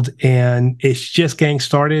involved, and it's just getting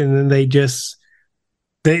started, and then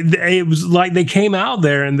it was like they came out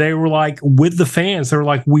there and they were like, with the fans, they were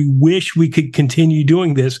like, we wish we could continue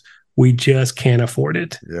doing this, we just can't afford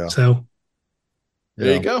it. So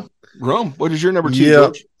there you go. Rome, what is your number 2,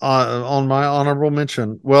 George? On my honorable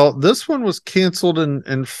mention, well, this one was canceled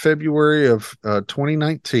in February of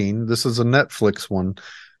 2019. This is a Netflix one,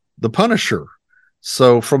 The Punisher.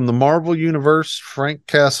 So from the Marvel Universe, Frank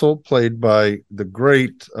Castle, played by the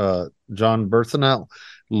great John Bernthal,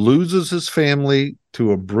 loses his family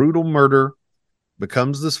to a brutal murder,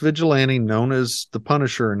 becomes this vigilante known as the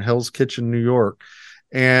Punisher in Hell's Kitchen, New York.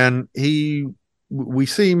 And we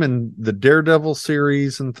see him in the Daredevil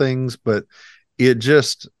series and things, but it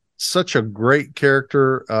just such a great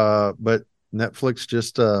character. But Netflix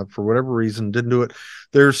just, for whatever reason, didn't do it.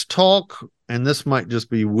 There's talk, and this might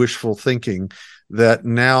just be wishful thinking, that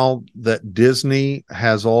now that Disney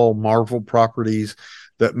has all Marvel properties,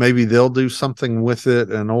 that maybe they'll do something with it,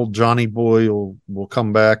 and old Johnny Boy will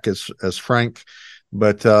come back as Frank.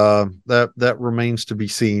 But that remains to be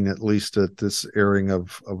seen, at least at this airing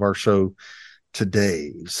of our show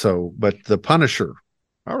today. So, but The Punisher.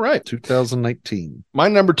 All right. 2019. My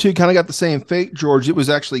number 2 kind of got the same fate, George. It was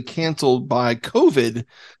actually canceled by COVID.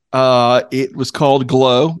 It was called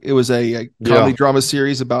Glow. It was a comedy drama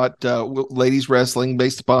series about ladies wrestling,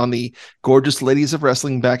 based upon the gorgeous ladies of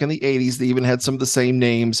wrestling back in the 80s. They even had some of the same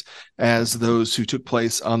names as those who took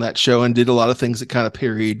place on that show, and did a lot of things that kind of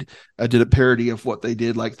did a parody of what they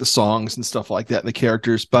did, like the songs and stuff like that, and the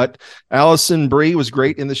characters. But Alison Brie was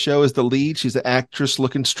great in the show as the lead. She's an actress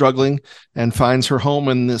looking struggling, and finds her home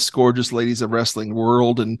in this gorgeous ladies of wrestling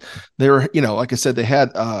world. And they were, like I said, they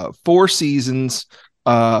had 4 seasons.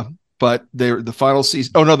 But the final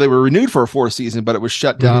season. Oh no, they were renewed for a 4th season, but it was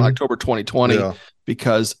shut down October 2020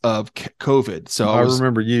 because of COVID. So I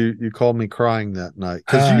remember you called me crying that night,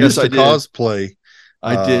 because you used to cosplay.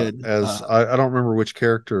 I did. As I don't remember which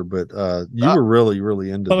character, but you were really, really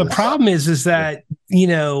into. Well, the problem is that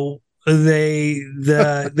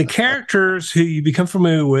the characters who you become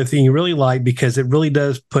familiar with and you really like, because it really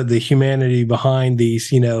does put the humanity behind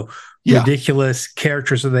these ridiculous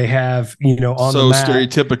characters that they have on so the map.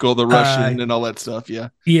 Stereotypical, the Russian and all that stuff.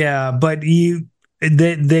 But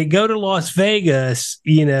they go to Las Vegas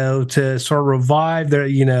to sort of revive their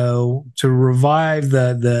the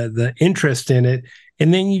interest in it,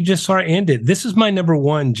 and then you just sort of end it. This is my number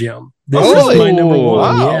 1, Jim. This is my number 1.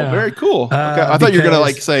 Wow, very cool. Okay. I thought you were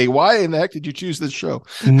gonna say, why in the heck did you choose this show?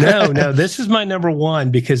 No, this is my number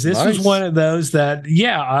 1, because this was one of those that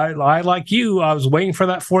I like you. I was waiting for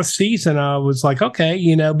that 4th season. I was like,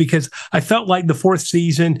 okay, because I felt like the 4th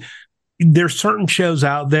season, there's certain shows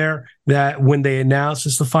out there that when they announce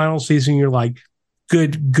it's the final season, you're like,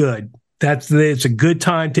 good. It's a good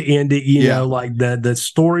time to end it, like the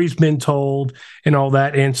story's been told and all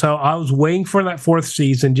that. And so I was waiting for that 4th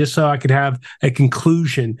season just so I could have a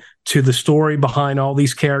conclusion to the story behind all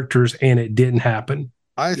these characters, and it didn't happen.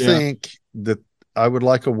 I think that I would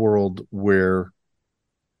like a world where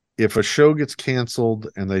if a show gets canceled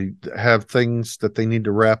and they have things that they need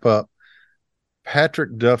to wrap up,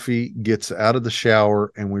 Patrick Duffy gets out of the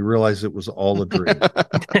shower and we realize it was all a dream.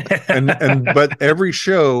 But every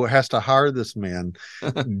show has to hire this man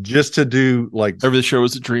just to do like every show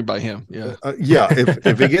was a dream by him.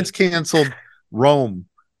 If it gets canceled, Rome,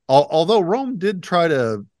 although Rome did try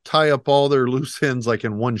to tie up all their loose ends like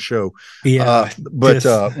in one show,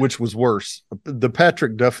 which was worse. The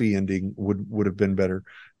Patrick Duffy ending would have been better.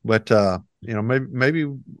 But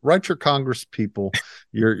maybe write your Congress people,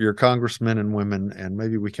 your congressmen and women, and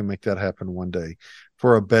maybe we can make that happen one day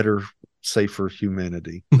for a better, safer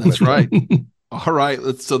humanity. That's right. All right.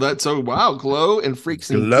 Wow, Glow and Freaks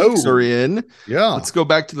and Geeks are in. Yeah. Let's go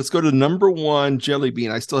to number 1, Jelly Bean.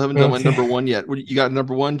 I still haven't done my number 1 yet. You got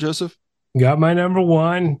number 1, Joseph? Got my number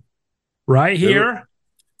 1 right here.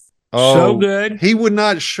 Oh, so good. He would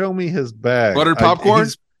not show me his bag. Buttered popcorn?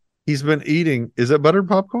 He's been eating. Is it buttered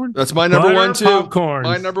popcorn? That's my number 1 too. Popcorn.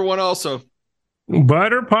 My number 1 also.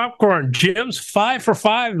 Butter popcorn. Jim's 5 for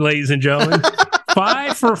 5, ladies and gentlemen.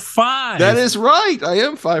 5 for 5. That is right. I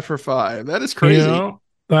am 5 for 5. That is crazy.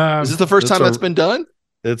 Is this the first time that's been done?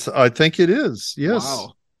 I think it is. Yes.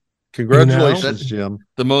 Wow. Congratulations, Jim.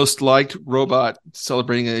 The most liked robot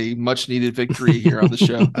celebrating a much needed victory here on the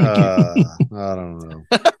show. I don't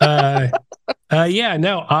know. Yeah,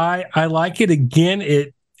 no, I like it. Again,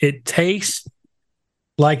 it tastes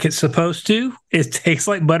like it's supposed to. It tastes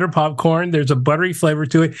like butter popcorn. There's a buttery flavor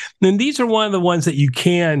to it. And these are one of the ones that you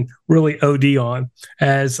can really OD on.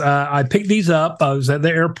 As I picked these up, I was at the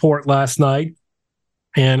airport last night,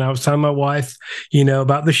 and I was telling my wife,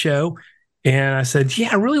 about the show. And I said, yeah,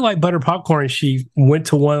 I really like butter popcorn. She went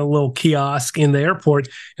to one of the little kiosks in the airport,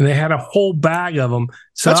 and they had a whole bag of them.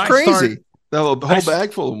 So that's crazy. A whole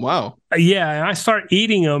bag full of them. Wow. Yeah. And I start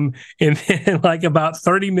eating them. And then like about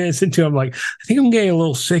 30 minutes into it, I'm like, I think I'm getting a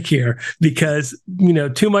little sick here because,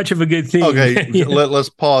 too much of a good thing. Okay. Let's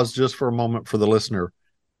pause just for a moment for the listener.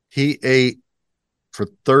 He ate for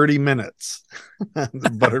 30 minutes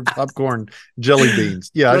buttered popcorn jelly beans.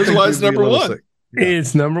 Yeah. That's why it's number one. Sick. Yeah.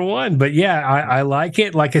 It's number one, but yeah, I like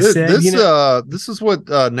it. Like I said, this is what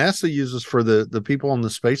NASA uses for the people on the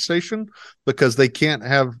space station, because they can't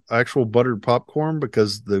have actual buttered popcorn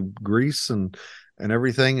because the grease and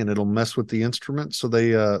everything, and it'll mess with the instruments. So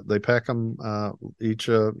they pack them each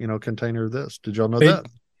container of this. Did y'all know that?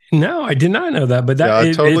 No, I did not know that, but that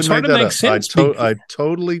it sort of makes sense. I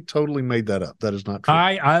totally made that up. That is not true.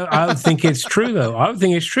 I would think it's true though. I would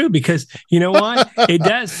think it's true because you know what? It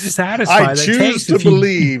does satisfy. I choose to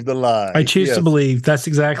believe the lie. I choose to believe that's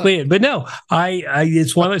exactly it. But no, I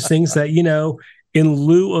it's one of those things that in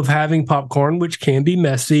lieu of having popcorn, which can be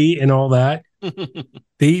messy and all that,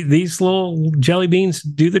 these little jelly beans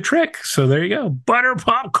do the trick. So there you go, butter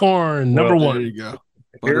popcorn number one. There you go.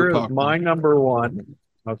 Here is my number one.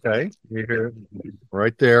 Okay, you hear it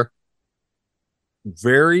right there.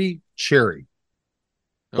 Very cherry.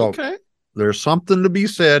 So okay. There's something to be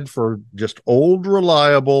said for just old,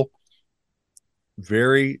 reliable,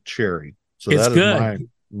 very cherry. So it's that good. is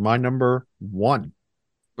my number one.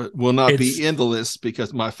 But will not be in the list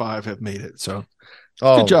because my 5 have made it. So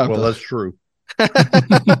good job. Well, that's true. So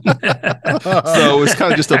it's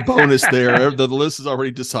kind of just a bonus there. The list is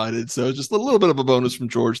already decided. So just a little bit of a bonus from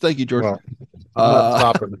George. Thank you, George.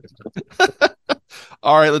 Well,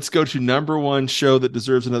 all right, let's go to number one show that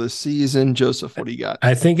deserves another season. Joseph, what do you got?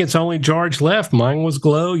 I think it's only George left. Mine was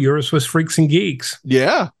Glow. Yours was Freaks and Geeks.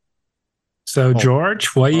 Yeah. So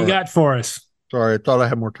George, what you got for us? Sorry, I thought I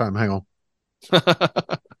had more time. Hang on.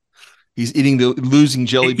 He's eating the losing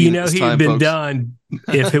jelly bean. He'd been done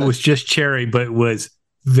if it was just cherry, but it was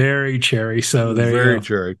very cherry. So there you go. Very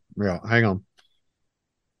cherry. Yeah. Hang on.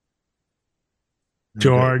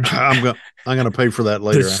 George. Okay. I'm gonna pay for that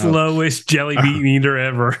later. The slowest jelly bean eater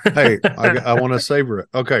ever. Hey, I want to savor it.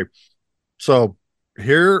 Okay. So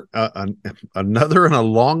here, another in a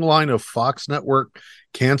long line of Fox Network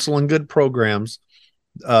canceling good programs.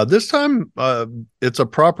 This time, it's a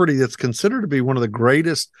property that's considered to be one of the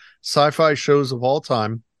greatest sci-fi shows of all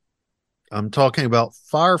time. I'm talking about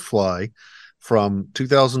Firefly from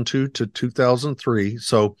 2002 to 2003.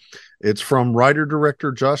 So it's from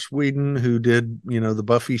writer-director Joss Whedon, who did, the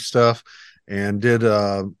Buffy stuff and did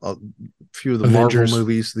a few of the Avengers. Marvel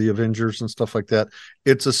movies, the Avengers and stuff like that.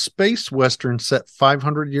 It's a space Western set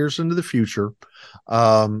 500 years into the future.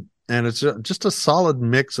 And it's just a solid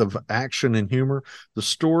mix of action and humor. The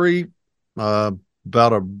story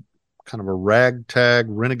about a kind of a ragtag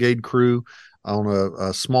renegade crew on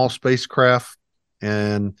a small spacecraft,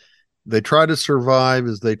 and they try to survive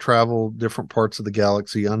as they travel different parts of the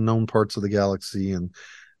galaxy, unknown parts of the galaxy, and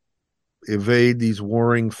evade these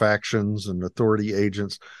warring factions and authority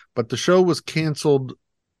agents. But the show was canceled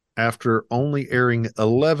after only airing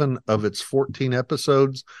 11 of its 14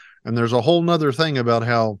 episodes. And there's a whole nother thing about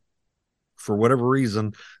how, for whatever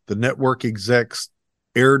reason, the network execs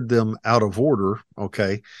aired them out of order.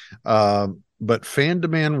 Okay. But fan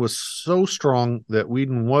demand was so strong that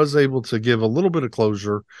Whedon was able to give a little bit of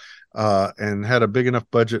closure and had a big enough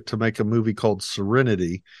budget to make a movie called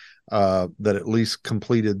Serenity that at least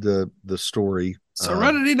completed the story.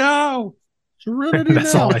 Serenity now. Serenity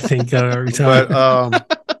That's now. all I think of every time.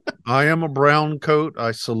 But I am a brown coat.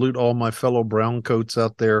 I salute all my fellow brown coats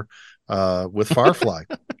out there with Firefly.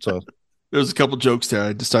 So there's a couple jokes there.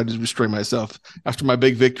 I decided to restrain myself after my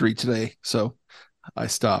big victory today. So I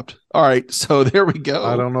stopped. All right. So there we go.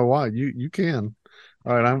 I don't know why. You can.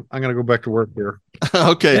 All right. I'm going to go back to work here.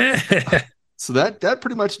 Okay. So that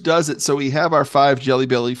pretty much does it. So we have our 5 Jelly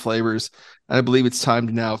Belly flavors. And I believe it's time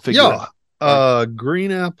to now figure out.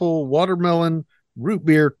 Green apple, watermelon, root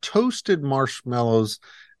beer, toasted marshmallows,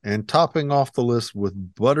 and topping off the list with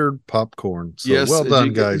buttered popcorn. So yes, well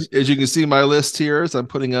done, guys. As you can see, my list here as I'm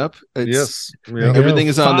putting up. Yes, everything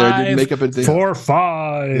is on there. Didn't 5, make up anything. 4,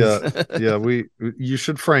 5. Yeah. You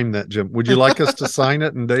should frame that, Jim. Would you like us to sign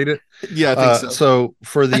it and date it? Yeah, I think so. So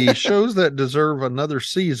for the shows that deserve another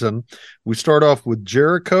season, we start off with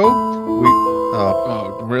Jericho.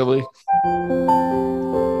 Really?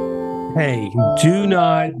 Hey, do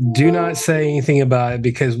not say anything about it,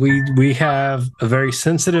 because we have a very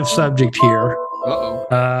sensitive subject here.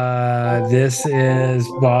 Uh-oh. This is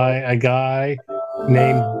by a guy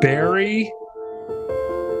named Barry.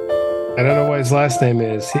 I don't know what his last name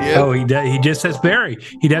is. He just says Barry.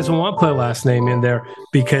 He doesn't want to put a last name in there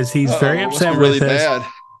because he's very upset really with us.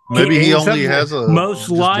 bad. Maybe he only has a most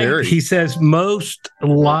liked. Barry. He says most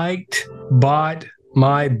liked bought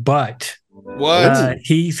my butt. What?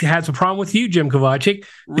 He has a problem with you, Jim Kovacic,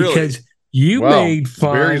 Really? because you made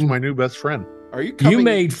fun. Barry's my new best friend. Are you? You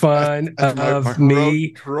made fun of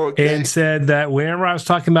me and said that whenever I was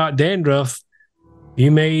talking about dandruff, you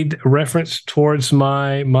made reference towards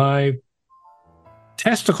my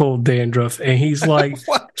testicle dandruff, and he's like,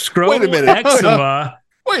 scrotal eczema.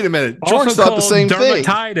 Wait a minute. George thought the same thing.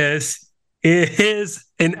 Dermatitis is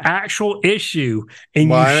an actual issue, and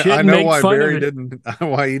you shouldn't I know make why fun Barry of it.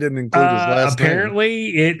 why he didn't include his last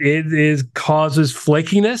apparently, name. It causes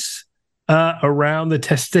flakiness around the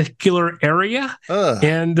testicular area,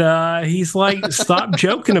 and he's like, "Stop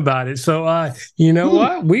joking about it." So, you know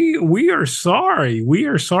what? We are sorry. We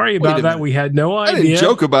are sorry about that. We had no idea. I didn't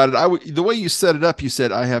joke about it. The way you set it up, you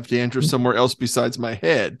said I have dandruff somewhere else besides my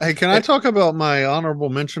head. Hey, can I talk about my honorable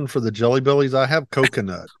mention for the Jelly Bellies? I have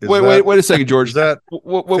coconut. Wait a second, George. That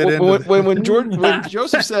when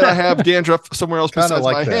Joseph said I have dandruff somewhere else besides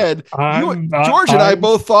my head, George and I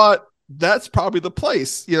both thought that's probably the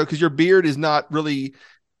place, because your beard is not really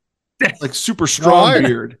like super strong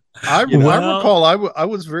beard. I recall I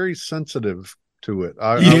was very sensitive to it.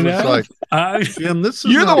 I was like, Jim, this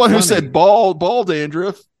is you're the one funny. who said ball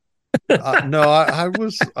dandruff. No, I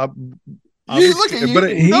was. He's coming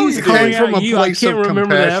from a place of I can't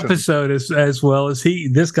remember the episode as well as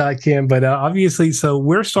this guy can, but obviously, so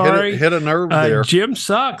we're sorry. Hit a nerve there. Jim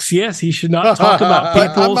sucks. Yes, he should not talk about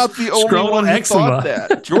people's I'm not the only one who thought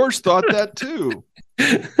that. George thought that too.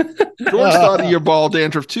 George thought of your ball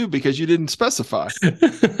dandruff too because you didn't specify.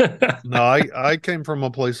 No, I came from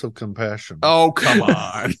a place of compassion. Oh, come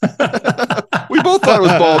on. We both thought it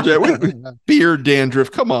was ball dandruff. Beard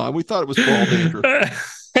dandruff. Come on. We thought it was ball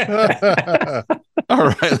dandruff. All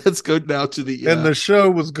right, let's go now to the and the show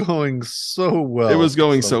was going so well. It was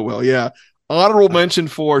going so well, yeah. Honorable mention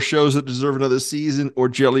for shows that deserve another season or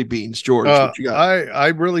jelly beans. George, what you got? I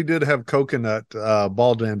really did have coconut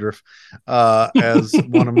ball dandruff as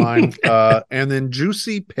one of mine, and then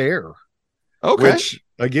juicy pear. Okay, which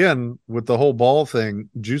again with the whole ball thing,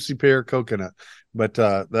 juicy pear, coconut. But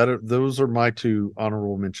those are my two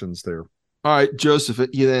honorable mentions there. All right, Joseph,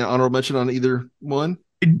 you had an honorable mention on either one?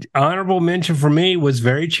 Honorable mention for me was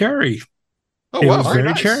very cherry. Oh, it wow, was very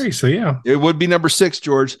nice. So yeah, it would be number 6,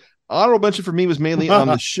 George. Honorable mention for me was mainly on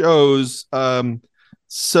the shows,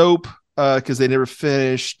 Soap because they never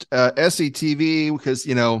finished, SCTV because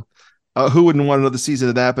who wouldn't want another season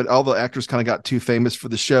of that? But all the actors kind of got too famous for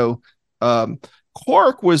the show.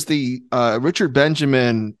 Quark was the Richard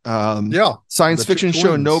Benjamin science fiction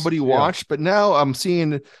show nobody watched, but now I'm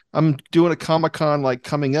doing a Comic-Con like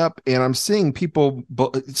coming up, and I'm seeing people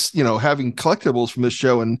having collectibles from this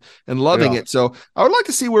show and loving it. So I would like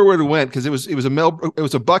to see where it went because it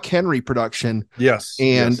was a Buck Henry production. Yes,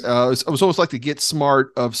 and it was almost like the Get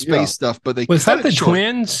Smart of space stuff, but they was that the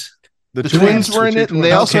twins. The twins were in it, and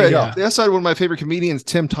they also had one of my favorite comedians,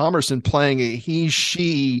 Tim Thomerson, playing a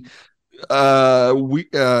he/she.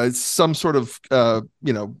 Some sort of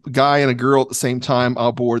guy and a girl at the same time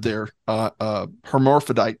aboard their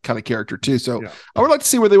hermaphrodite kind of character too. So I would like to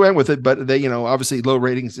see where they went with it, but they obviously low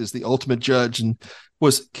ratings is the ultimate judge and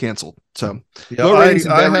was canceled. So low ratings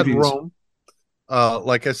and bad reviews. Rome,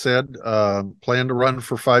 like I said, planned to run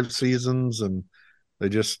for 5 seasons and they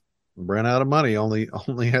just ran out of money.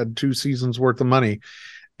 Only had 2 seasons worth of money,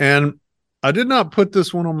 and I did not put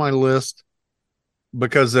this one on my list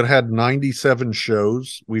because it had 97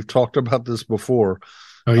 shows. We've talked about this before.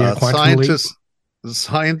 Oh yeah, scientist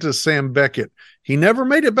Sam Beckett. He never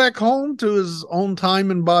made it back home to his own time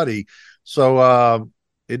and body. So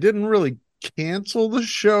it didn't really cancel the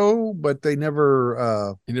show, but they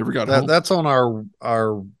never he never got home. That's on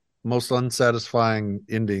our most unsatisfying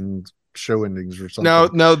show endings or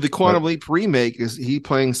something. No, the Quantum Leap remake, is he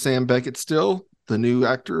playing Sam Beckett still? The new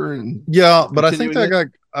actor? And yeah, but I think that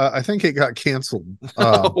I think it got canceled.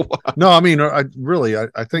 Wow. No, I mean, I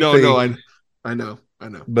think I know.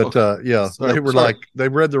 But yeah, Sorry, they were sorry. like, they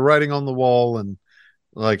read the writing on the wall, and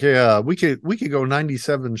like, yeah, we could go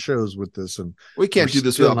 97 shows with this, and We can't we're do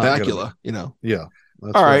this still without not gonna Bacula, you know. yeah.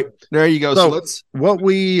 That's All right, there you go. So So let's. what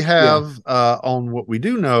we have on what we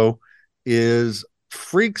do know is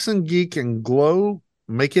Freaks and Geek and Glow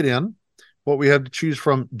make it in. What we have to choose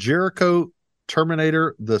from: Jericho,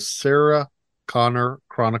 Terminator, the Sarah Connor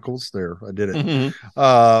Chronicles. There, I did it.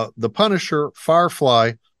 Mhm. The Punisher,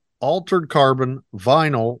 Firefly, Altered Carbon,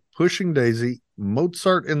 Vinyl, Pushing Daisy,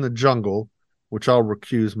 Mozart in the Jungle, which I'll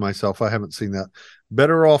recuse myself. I haven't seen that.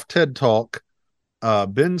 Better Off TED Talk,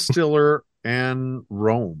 Ben Stiller, and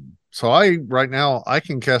Rome. So right now I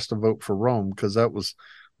can cast a vote for Rome because that was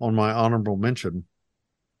on my honorable mention.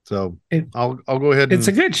 So I'll go ahead. It's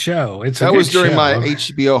a good show. That was during my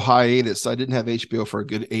HBO hiatus. I didn't have HBO for a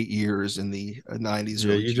good 8 years in the 90s.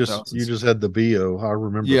 Yeah, you just had the BO. I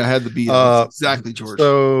remember. Yeah, I had the BO. Exactly, George.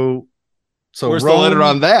 So where's Rome, the letter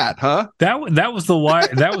on that, huh? That was the wire.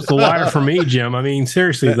 That was the wire for me, Jim. I mean,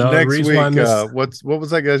 seriously, though. Next the reason week, why I missed, what was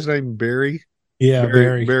that guy's name? Barry. Yeah,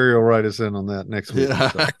 Barry. Barry will write us in on that next week.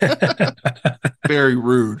 Yeah. Very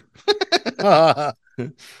rude.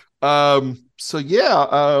 So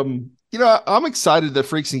yeah, you know, I'm excited that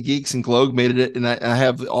Freaks and Geeks and Globe made it, and I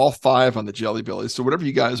have all 5 on the Jelly Belly. So whatever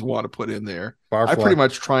you guys want to put in there, Firefly. I pretty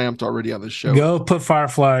much triumphed already on the show. Go put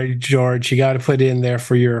Firefly, George. You got to put in there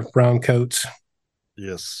for your brown coats.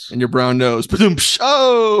 Yes, and your brown nose.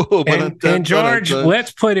 Oh, and George,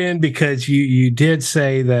 let's put in, because you did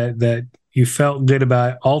say that you felt good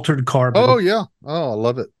about Altered Carbon. Oh yeah, oh I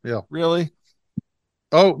love it. Yeah, really.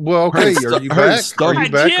 Oh, well, okay. Are you back? Are you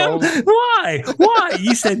back? Jim, why?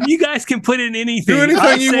 You said you guys can put in anything. Do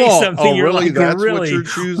anything you want. Something, oh, really? Like, that's really? What you're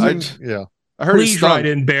choosing? Yeah. I heard Please write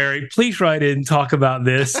in, Barry. Please write in and talk about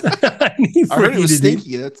this. I heard it was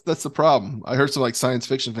stinky. That's the problem. I heard some like science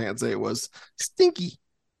fiction fans say it was stinky.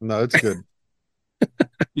 No, it's good.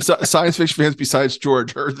 Science fiction fans besides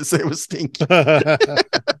George heard to say it was stinky. All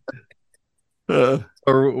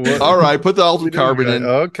right, put the Altered Carbon in.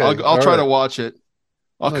 Okay. I'll try to watch it.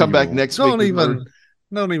 I'll come back next week.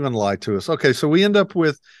 Don't even lie to us. Okay, so we end up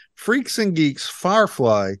with Freaks and Geeks,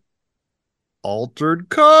 Firefly, Altered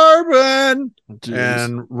Carbon,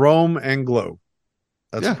 and Rome and Glow.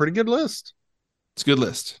 That's a pretty good list. It's a good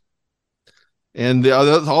list. And the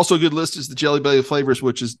other also good list is the Jelly Belly flavors,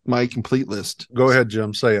 which is my complete list. Go ahead,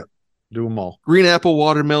 Jim. Say it. Do them all. Green apple,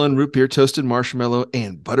 watermelon, root beer, toasted marshmallow,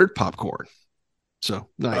 and buttered popcorn. So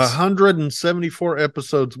nice. 174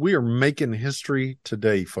 episodes. We are making history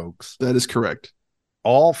today, folks. That is correct.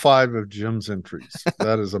 All 5 of Jim's entries.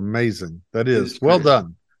 That is amazing. That is well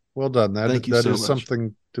done. Well done. That is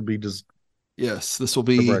something to be just. Yes, this will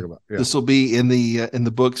be. This will be in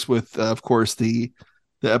the books with, of course, the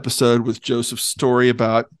episode with Joseph's story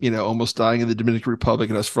about almost dying in the Dominican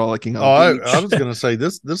Republic and us frolicking on the beach. I was going to say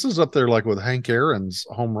this is up there like with Hank Aaron's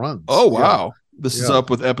home runs. Oh wow. Yeah. This is up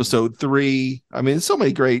with episode 3. I mean, so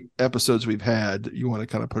many great episodes we've had. You want to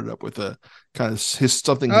kind of put it up with a kind of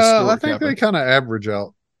something historic. I think they kind of average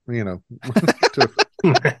out, All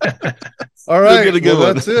right,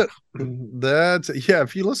 that's it.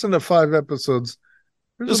 If you listen to 5 episodes,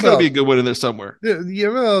 there's got to be a good one in there somewhere. Yeah,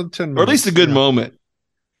 well, 10 minutes. Or at least a good moment.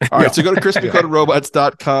 All right, so go to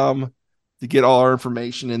crispycutterrobots.com to get all our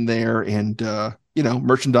information in there, and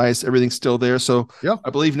merchandise, everything's still there. So I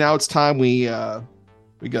believe now it's time we got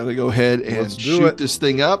to go ahead and shoot this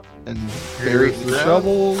thing up and bury the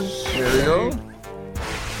shovels. There we go.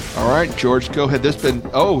 All right, George, go ahead.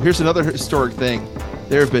 Here's another historic thing.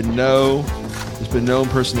 There's been no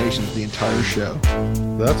impersonations the entire show.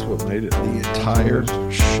 That's what made it. The entire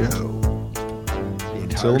show.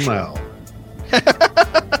 Until now.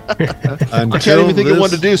 I can't even think of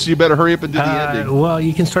what to do, so you better hurry up and do the ending. Well,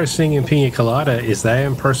 you can start singing Pina Colada. Is that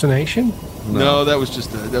impersonation? No, that was just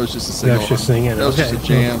a single. That was just singing. That was just a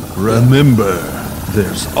jam. Remember,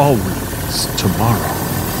 there's always tomorrow.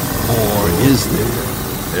 Or is there?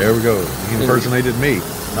 There we go. He impersonated me.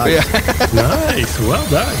 Nice. Nice. Well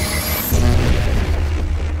done.